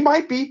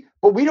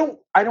 But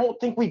I don't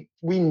think we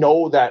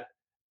know that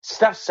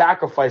Steph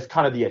sacrificed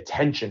kind of the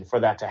attention for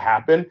that to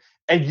happen.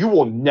 And you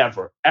will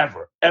never,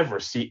 ever, ever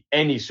see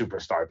any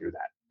superstar do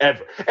that,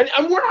 ever.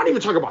 And we're not even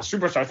talking about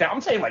superstars.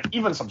 I'm saying like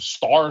even some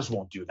stars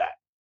won't do that.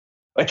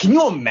 Like, can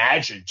you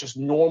imagine just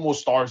normal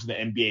stars in the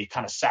NBA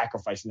kind of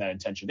sacrificing that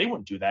attention? They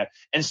wouldn't do that.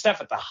 And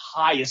Steph at the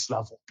highest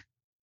level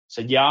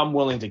said, yeah, I'm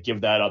willing to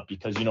give that up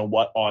because you know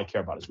what? All I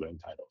care about is winning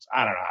titles.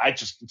 I don't know.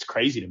 It's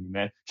crazy to me,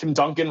 man. Tim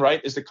Duncan,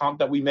 right, is the comp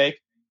that we make.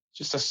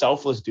 Just a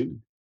selfless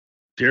dude.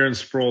 Darren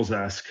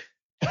Sproles-esque.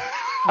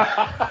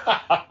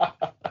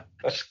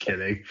 Just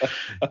kidding.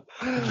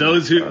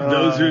 Those who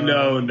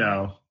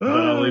know. But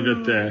I'll leave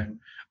it there.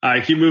 All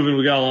right, keep moving.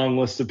 We got a long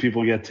list of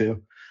people to get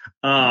to.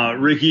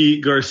 Ricky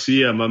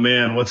Garcia, my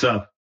man, what's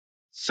up?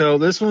 So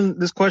this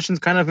question's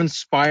kind of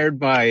inspired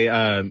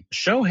by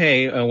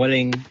Shohei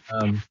winning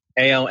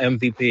AL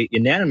MVP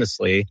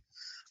unanimously.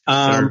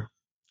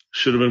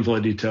 Should have been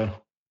Vladito.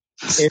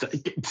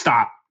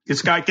 Stop.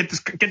 Get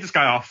this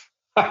guy off.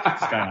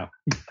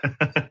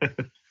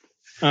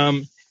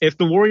 If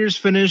the Warriors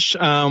finish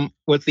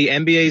with the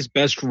NBA's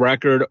best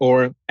record,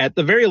 or at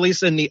the very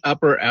least in the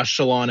upper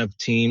echelon of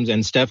teams,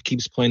 and Steph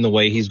keeps playing the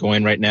way he's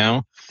going right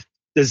now,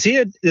 does he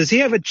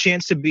have a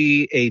chance to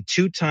be a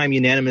 2-time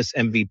unanimous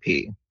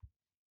MVP?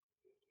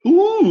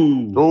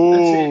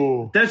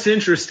 Ooh. That's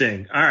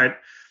interesting. All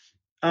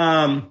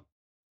right.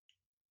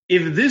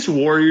 If this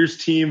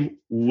Warriors team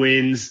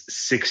wins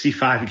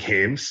 65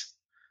 games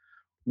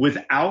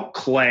without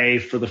Clay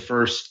for the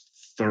first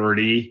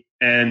 30,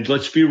 and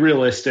let's be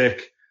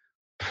realistic,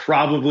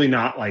 probably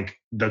not like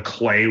the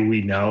Clay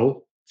we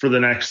know for the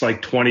next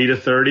like 20 to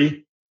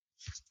 30,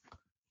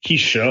 he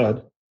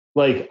should.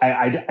 Like,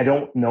 I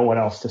don't know what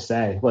else to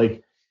say.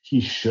 Like,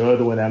 he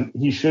should win.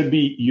 He should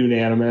be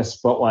unanimous,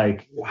 but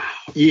like, wow.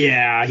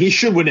 Yeah, he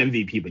should win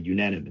MVP, but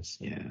unanimous.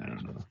 Yeah, I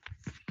don't know.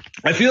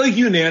 I feel like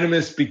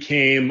unanimous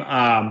became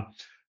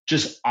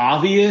just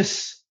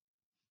obvious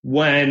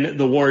when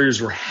the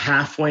Warriors were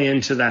halfway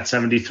into that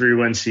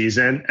 73-win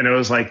season. And it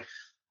was like,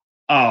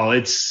 oh,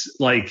 it's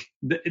like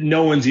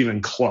no one's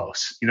even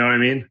close. You know what I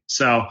mean?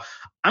 So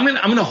I'm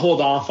gonna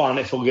hold off on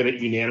if he'll get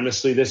it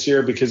unanimously this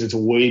year because it's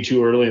way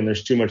too early and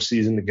there's too much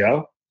season to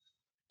go.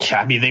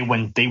 Yeah, I mean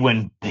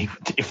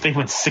if they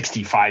win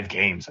 65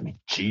 games. I mean,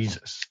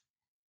 Jesus.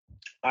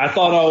 I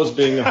thought I was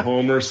being a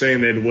homer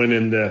saying they'd win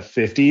in the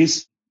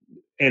 50s,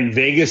 and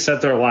Vegas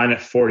set their line at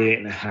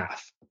 48.5.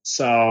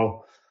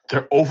 So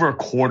they're over a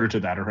quarter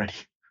to that already.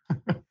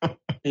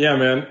 Yeah,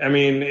 man. I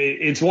mean,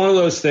 it's one of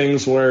those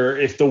things where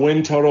if the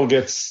win total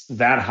gets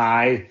that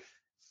high,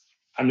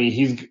 I mean,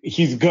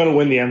 he's going to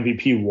win the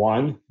MVP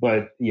one,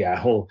 but yeah,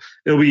 it'll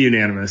be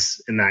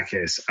unanimous in that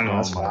case. I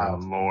don't know.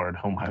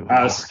 Oh my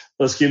Lord.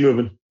 Let's keep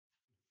moving.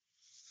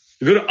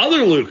 We go to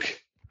other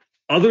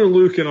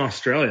Luke in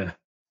Australia.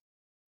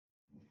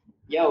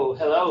 Yo,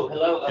 hello.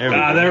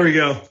 There we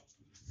go.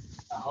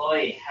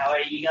 Ahoy, how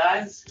are you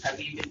guys? Have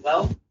you been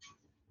well?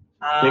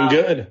 Been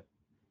good.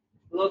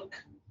 Look,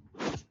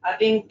 I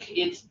think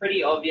it's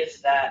pretty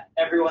obvious that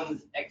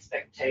everyone's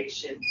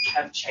expectations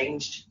have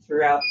changed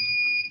throughout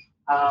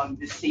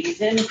the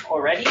season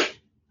already.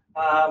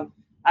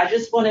 I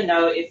just want to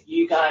know if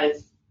you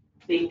guys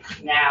think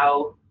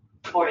now,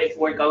 or if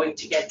we're going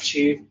to get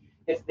to,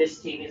 if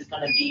this team is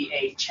going to be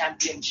a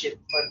championship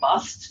or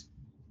bust,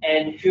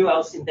 and who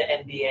else in the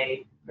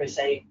NBA, per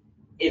se,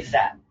 is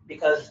that?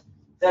 Because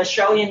the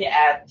Australian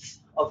ads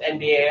of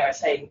NBA are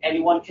saying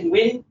anyone can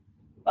win,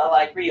 but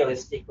like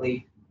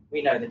realistically,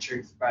 we know the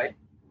truth, right?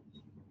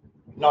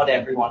 Not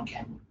everyone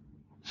can.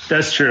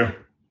 That's true.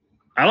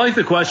 I like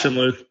the question,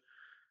 Luke.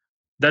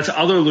 That's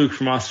other Luke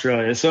from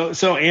Australia.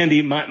 So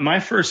Andy, my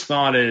first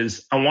thought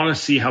is I want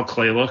to see how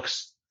Klay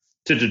looks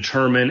to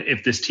determine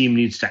if this team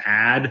needs to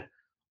add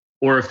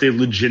or if they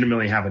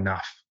legitimately have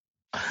enough.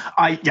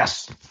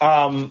 Yes.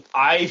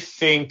 I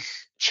think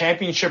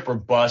championship or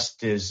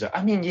bust is,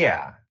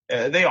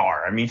 they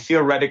are. I mean,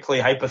 theoretically,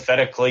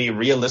 hypothetically,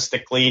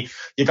 realistically,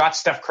 you got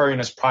Steph Curry in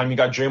his prime. You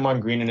got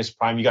Draymond Green in his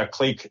prime. You got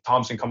Klay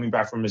Thompson coming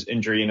back from his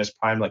injury in his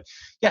prime. Like,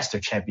 yes,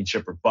 they're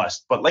championship or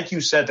bust. But like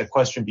you said, the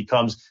question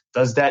becomes,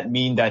 does that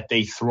mean that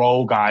they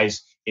throw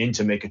guys in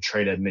to make a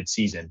trade at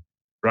midseason?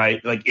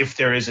 Right? Like, if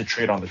there is a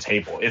trade on the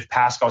table, if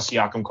Pascal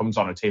Siakam comes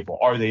on the table,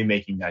 are they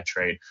making that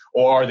trade,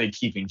 or are they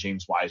keeping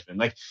James Wiseman?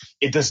 Like,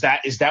 is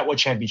that what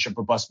championship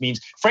or bust means?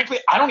 Frankly,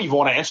 I don't even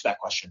want to answer that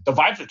question. The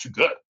vibes are too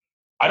good.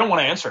 I don't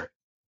want to answer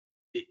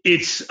it.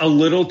 It's a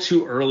little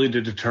too early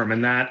to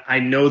determine that. I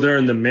know they're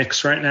in the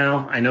mix right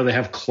now. I know they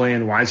have Klay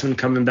and Wiseman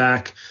coming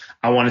back.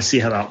 I want to see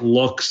how that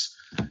looks.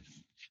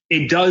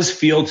 It does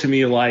feel to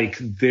me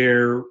like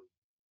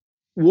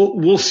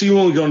we'll see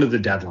when we go into the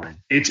deadline.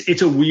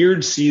 It's a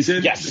weird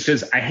season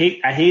because I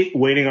hate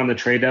waiting on the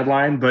trade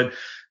deadline, but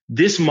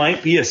this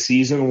might be a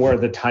season where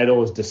the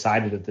title is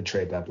decided at the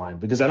trade deadline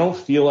because I don't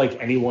feel like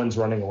anyone's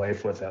running away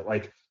with it.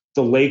 Like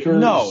the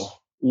Lakers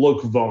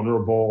look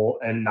vulnerable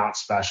and not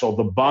special.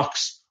 The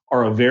Bucks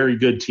are a very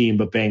good team,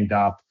 but banged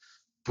up.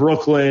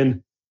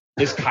 Brooklyn.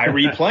 Is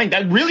Kyrie playing?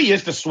 That really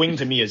is the swing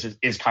to me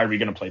is Kyrie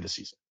going to play this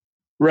season?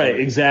 Right,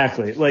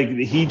 exactly. Like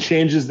he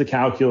changes the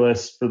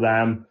calculus for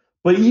them.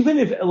 But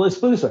even let's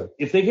put it this way,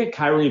 if they get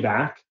Kyrie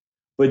back,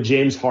 but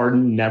James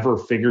Harden never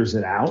figures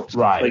it out,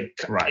 right,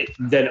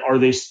 then are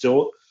they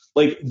still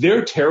like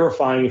they're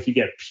terrifying if you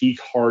get peak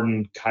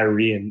Harden,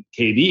 Kyrie, and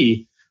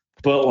KD,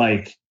 but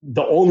like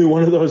the only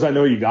one of those I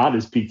know you got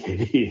is peak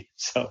KD.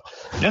 So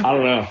I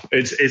don't know.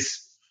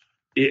 It's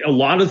a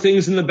lot of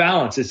things in the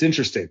balance. It's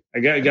interesting. I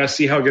got to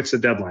see how it gets to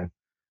the deadline.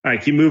 All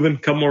right, keep moving.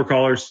 Couple more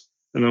callers,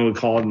 and then we'll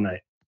call it a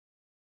night.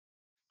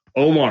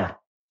 Omar.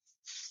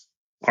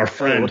 Our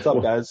friend. Hey, what's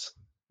up, guys?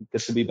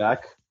 Good to be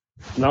back.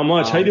 Not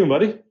much. How you doing,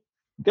 buddy?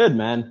 Good,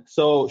 man.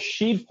 So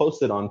Sheed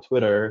posted on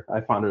Twitter. I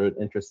found it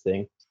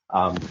interesting.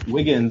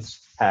 Wiggins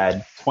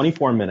had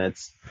 24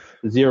 minutes,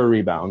 0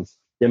 rebounds,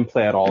 didn't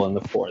play at all in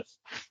the fourth.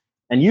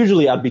 And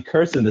usually I'd be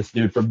cursing this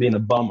dude for being a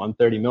bum on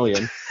 $30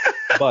 million.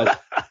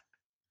 But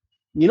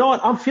you know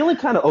what? I'm feeling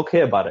kind of okay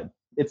about it.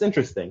 It's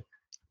interesting.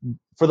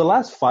 For the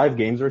last 5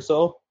 games or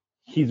so,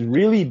 he's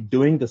really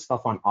doing the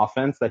stuff on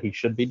offense that he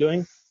should be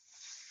doing.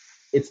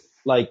 It's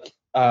like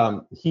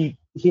he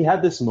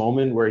had this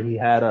moment where he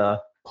had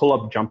a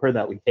pull-up jumper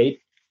that we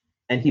hate,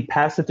 and he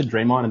passed it to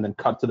Draymond and then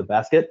cut to the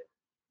basket.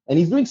 And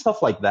he's doing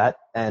stuff like that.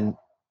 And,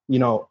 you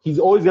know, he's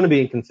always going to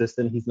be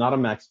inconsistent. He's not a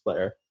max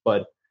player,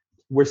 but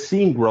we're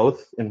seeing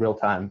growth in real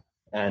time.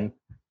 And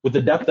with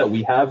the depth that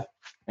we have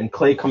and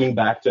Klay coming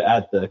back to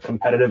add the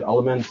competitive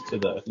element to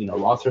the,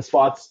 roster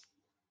spots,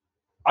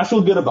 I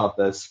feel good about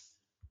this.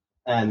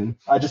 And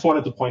I just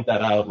wanted to point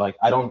that out. Like,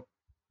 I'm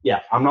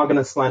not going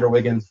to slander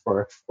Wiggins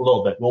for a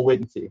little bit. We'll wait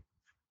and see.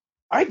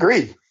 I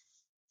agree.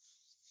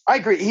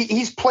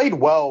 He's played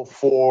well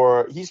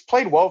for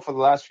the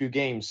last few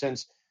games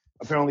since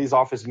apparently he's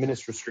off his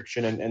minutes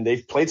restriction, and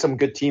they've played some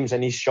good teams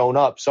and he's shown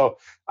up. So,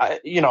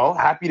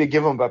 happy to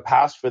give him a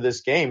pass for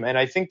this game. And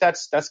I think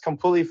that's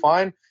completely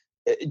fine,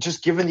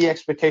 just given the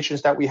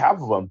expectations that we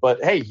have of him.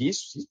 But hey,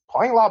 he's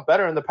playing a lot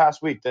better in the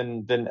past week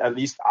than at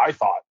least I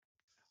thought.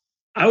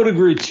 I would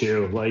agree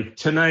too. Like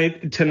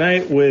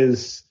tonight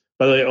was,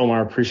 by the way,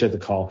 Omar, appreciate the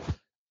call.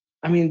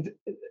 I mean,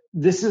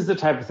 this is the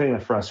type of thing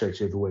that frustrates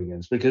you with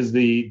Wiggins because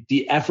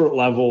the effort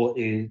level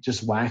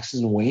just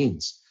waxes and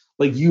wanes.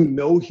 Like,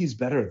 he's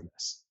better than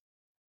this.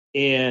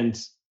 And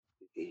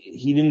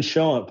he didn't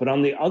show it. But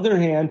on the other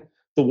hand,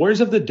 the Warriors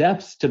have the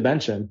depth to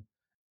bench him.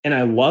 And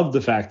I love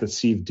the fact that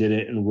Steve did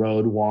it and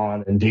rode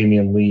Juan and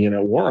Damian Lee, and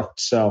it worked.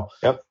 So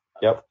yep.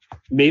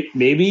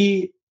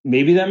 Maybe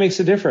that makes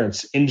a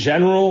difference. In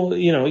general,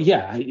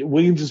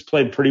 Wiggins has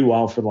played pretty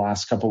well for the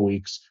last couple of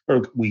weeks,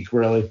 or week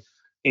really.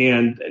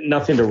 And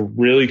nothing to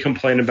really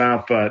complain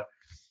about, but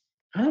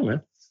I don't know,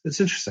 man. It's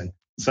interesting.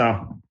 So,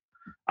 all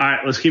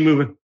right, let's keep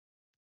moving.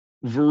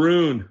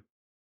 Varun.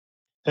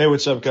 Hey,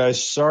 what's up,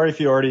 guys? Sorry if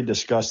you already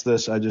discussed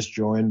this. I just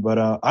joined,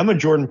 but I'm a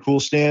Jordan Poole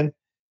stan.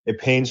 It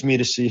pains me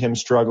to see him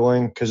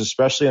struggling because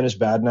especially on his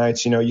bad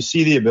nights, you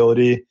see the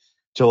ability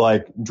to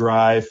like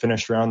drive,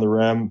 finish around the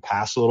rim,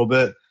 pass a little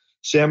bit.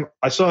 Sam,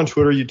 I saw on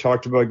Twitter you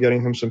talked about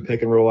getting him some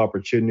pick and roll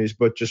opportunities,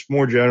 but just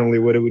more generally,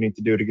 what do we need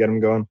to do to get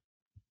him going?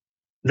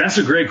 That's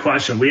a great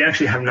question. We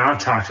actually have not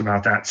talked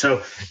about that.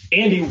 So,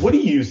 Andy, what do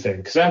you think?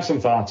 Because I have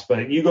some thoughts,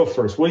 but you go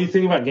first. What do you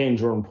think about getting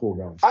Jordan Poole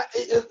going?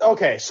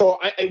 Okay, so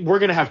we're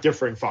going to have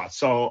differing thoughts.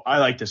 So I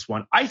like this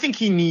one. I think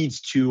he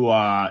needs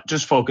to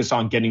just focus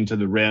on getting to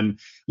the rim.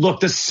 Look,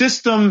 the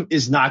system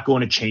is not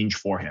going to change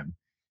for him.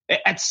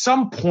 At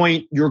some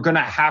point, you're going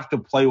to have to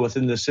play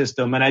within the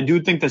system, and I do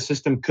think the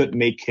system could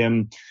make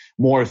him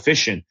more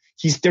efficient.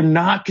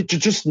 They're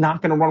just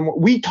not going to run more.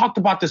 We talked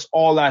about this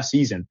all last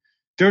season.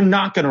 They're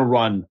not going to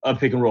run a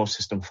pick and roll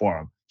system for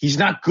him. He's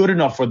not good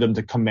enough for them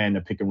to command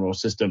a pick and roll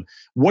system.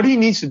 What he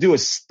needs to do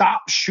is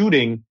stop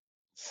shooting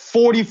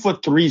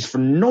 40-foot threes for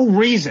no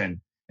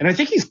reason. And I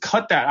think he's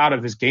cut that out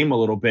of his game a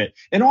little bit.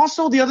 And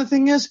also the other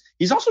thing is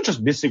he's also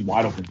just missing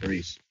wide open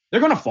threes.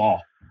 They're going to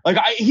fall.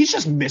 He's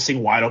just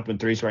missing wide open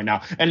threes right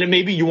now. And then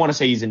maybe you want to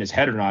say he's in his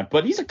head or not,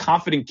 but he's a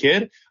confident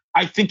kid.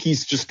 I think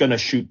he's just going to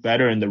shoot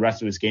better and the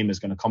rest of his game is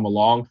going to come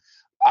along.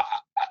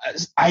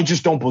 I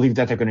just don't believe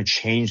that they're going to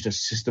change the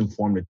system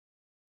for him.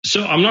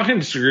 So I'm not going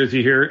to disagree with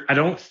you here.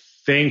 I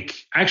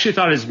actually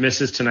thought his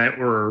misses tonight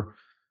were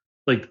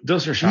like,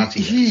 those are shots.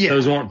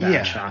 Those weren't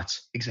bad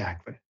shots.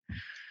 Exactly.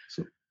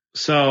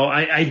 So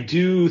I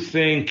do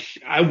think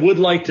I would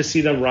like to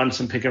see them run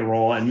some pick and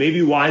roll, and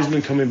maybe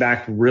Wiseman coming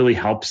back really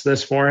helps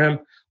this for him.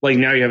 Like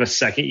now you have a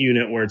second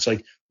unit where it's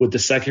like with the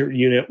second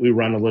unit, we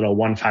run a little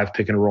 1-5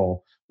 pick and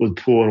roll with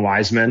Poole and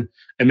Wiseman,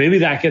 and maybe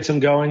that gets him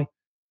going.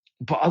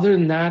 But other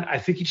than that, I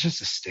think he just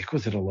has to stick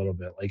with it a little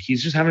bit. Like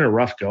he's just having a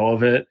rough go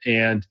of it.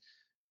 And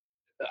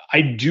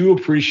I do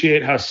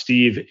appreciate how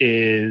Steve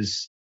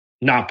is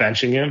not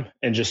benching him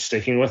and just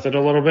sticking with it a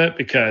little bit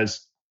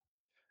because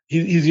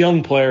he's a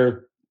young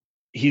player.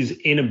 He's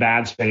in a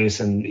bad space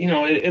and,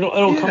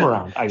 it'll come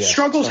around, I guess.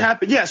 Struggles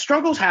happen. Yeah,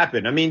 struggles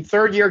happen. I mean,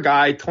 third-year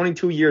guy,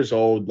 22 years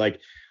old, like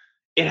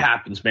it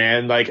happens,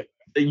 man. Like,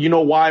 you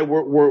know why we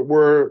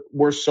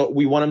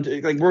want him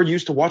to, like, we're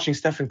used to watching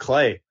Steph and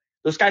Clay.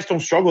 Those guys don't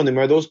struggle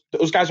anymore. Those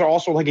guys are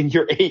also like in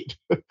year 8,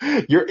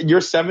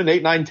 year 7,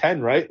 8, 9,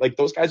 10, right? Like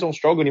those guys don't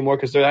struggle anymore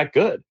because they're that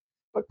good.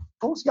 But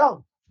Pool's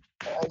young.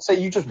 I'd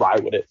say you just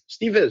ride with it.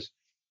 Steve is.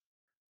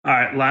 All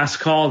right, last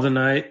call of the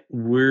night.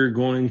 We're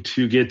going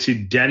to get to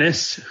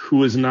Dennis, who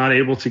was not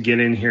able to get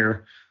in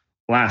here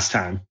last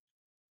time.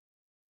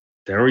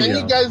 There we go. Can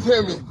you guys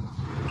hear me?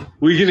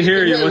 We can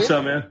hear you. What's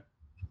up, man?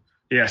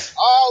 Yes.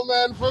 Oh,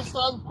 man, first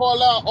time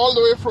caller all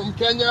the way from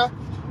Kenya.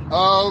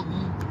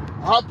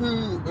 Happy,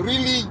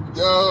 really,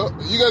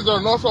 you guys are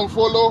an awesome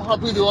follow.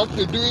 Happy with what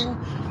you're doing.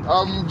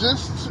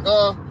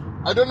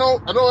 I don't know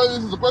whether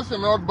this is a question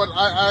or not, but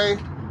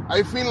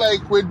I feel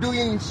like we're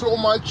doing so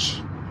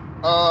much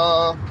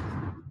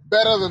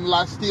better than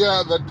last year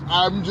that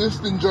I'm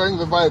just enjoying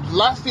the vibes.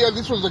 Last year,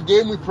 this was a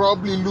game we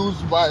probably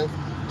lose by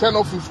 10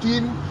 or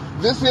 15.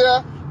 This year,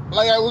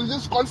 I was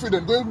just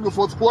confident going to the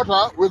fourth quarter,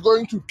 we're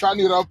going to turn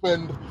it up,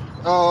 and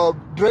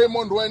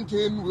Draymond went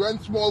in, we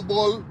went small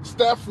ball,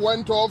 Steph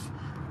went off.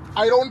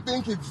 I don't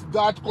think it's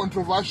that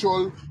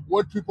controversial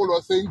what people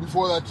were saying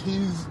before that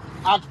he's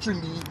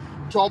actually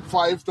top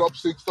 5, top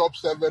 6, top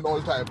 7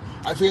 all time.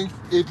 I think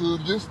it'll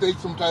just take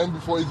some time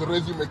before his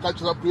resume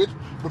catches up to it.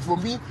 But for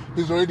me,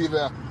 he's already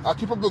there.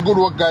 Keep up the good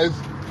work, guys.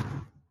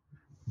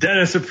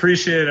 Dennis,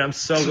 appreciate it. I'm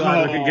so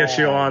glad we can get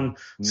you on.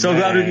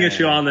 Glad we can get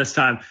you on this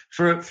time.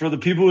 For the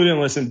people who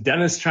didn't listen,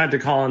 Dennis tried to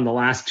call in the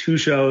last 2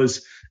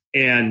 shows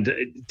and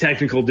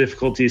technical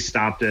difficulties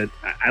stopped it.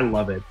 I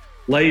love it.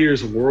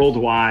 Layers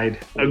worldwide.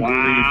 Agreed.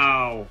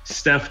 Wow.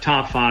 Steph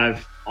top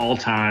 5 all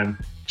time.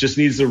 Just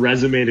needs the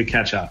resume to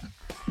catch up.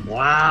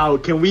 Wow.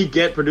 Can we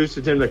get producer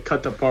Tim to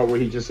cut the part where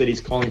he just said he's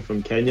calling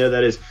from Kenya?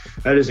 That is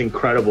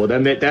incredible.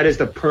 That is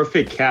the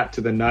perfect cap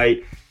to the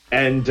night.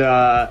 And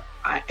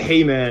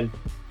hey, man,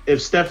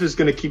 if Steph is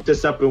going to keep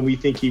this up and we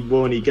think he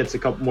will and he gets a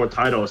couple more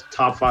titles,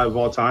 top 5 of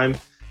all time,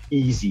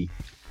 easy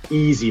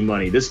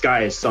money. This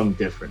guy is something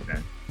different,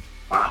 man.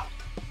 Wow.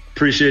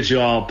 Appreciate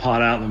you all.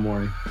 Pot out in the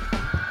morning.